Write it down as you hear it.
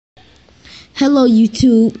Hello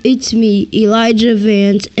YouTube, it's me, Elijah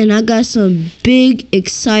Vance, and I got some big,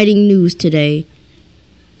 exciting news today.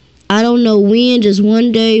 I don't know when, just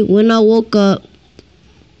one day when I woke up,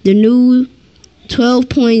 the new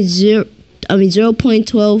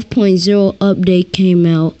 0.12.0 update came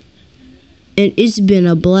out, and it's been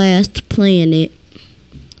a blast playing it,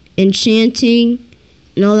 enchanting,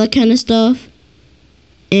 and all that kind of stuff.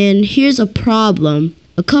 And here's a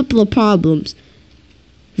couple of problems.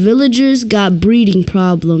 Villagers got breeding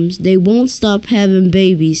problems. They won't stop having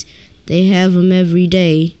babies. They have them every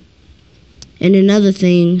day. And another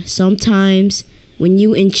thing, sometimes when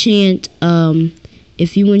you enchant,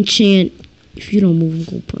 if you don't move, I'm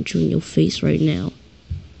gonna punch you in your face right now.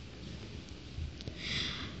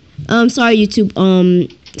 I'm sorry, YouTube.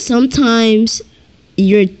 Sometimes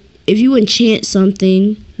if you enchant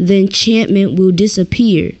something, the enchantment will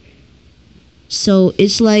disappear. So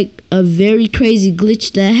it's like a very crazy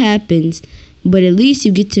glitch that happens, but at least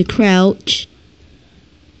you get to crouch.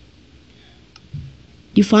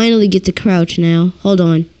 You finally get to crouch now. Hold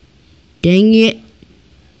on. Dang it.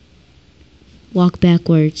 Walk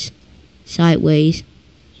backwards. Sideways.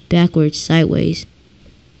 Backwards. Sideways.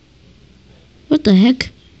 What the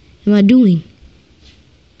heck am I doing?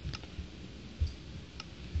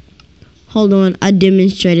 Hold on. I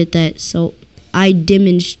demonstrated that.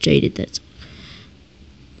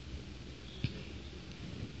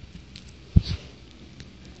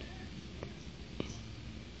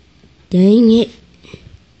 Dang it.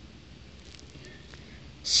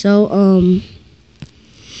 So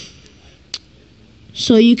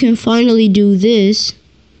you can finally do this.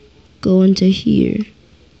 Go into here.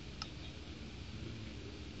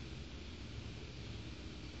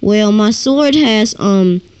 Well, my sword has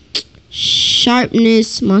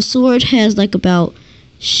sharpness. My sword has like about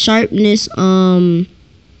sharpness 1,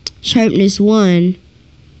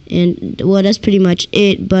 and well, that's pretty much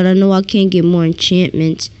it. But I know I can't get more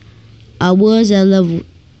enchantments. I was at level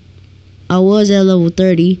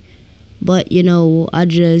 30, but you know, I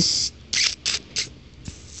just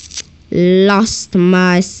lost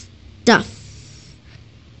my stuff.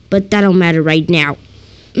 But that don't matter right now.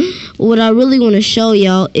 What I really want to show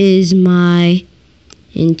y'all is my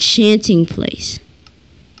enchanting place.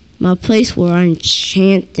 My place where I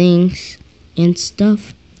enchant things and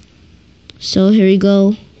stuff. So here we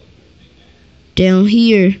go. Down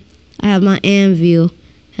here, I have my anvil.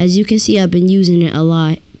 As you can see, I've been using it a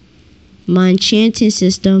lot. My enchanting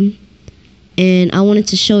system. And I wanted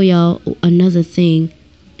to show y'all another thing.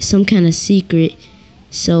 Some kind of secret.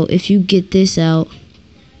 So if you get this out.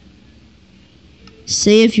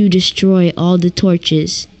 Say if you destroy all the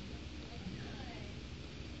torches.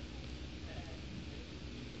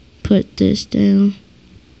 Put this down.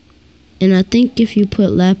 And I think if you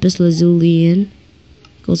put lapis lazuli in.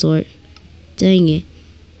 Goes on. Dang it.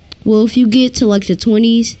 Well, if you get to like the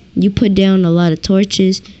 20s, you put down a lot of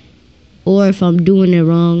torches. Or if I'm doing it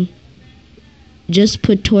wrong, just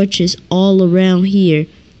put torches all around here.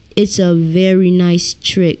 It's a very nice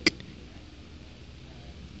trick.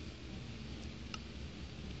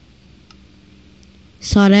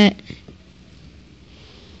 Saw that?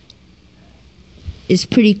 It's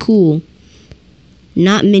pretty cool.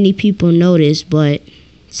 Not many people notice, but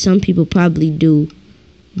some people probably do.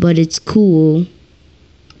 But it's cool.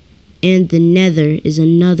 And the nether is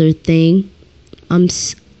another thing.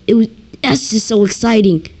 That's just so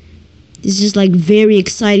exciting. It's just like very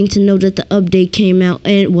exciting to know that the update came out.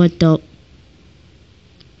 And what the?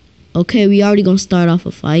 Okay, we already gonna start off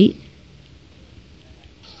a fight.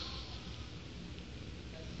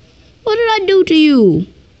 What did I do to you?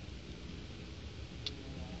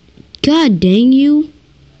 God dang you.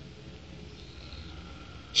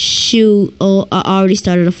 Shoot. Oh, I already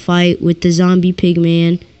started a fight with the zombie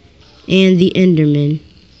pigman and the enderman.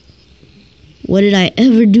 What did I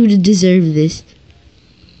ever do to deserve this?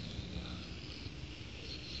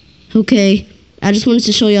 Okay, I just wanted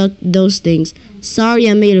to show y'all those things. Sorry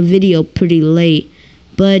I made a video pretty late,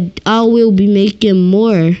 but I will be making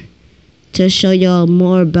more to show y'all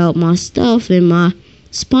more about my stuff and my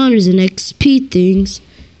spawners and XP things.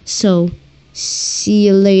 So, see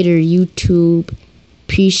you later, YouTube.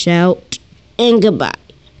 Peace out and goodbye.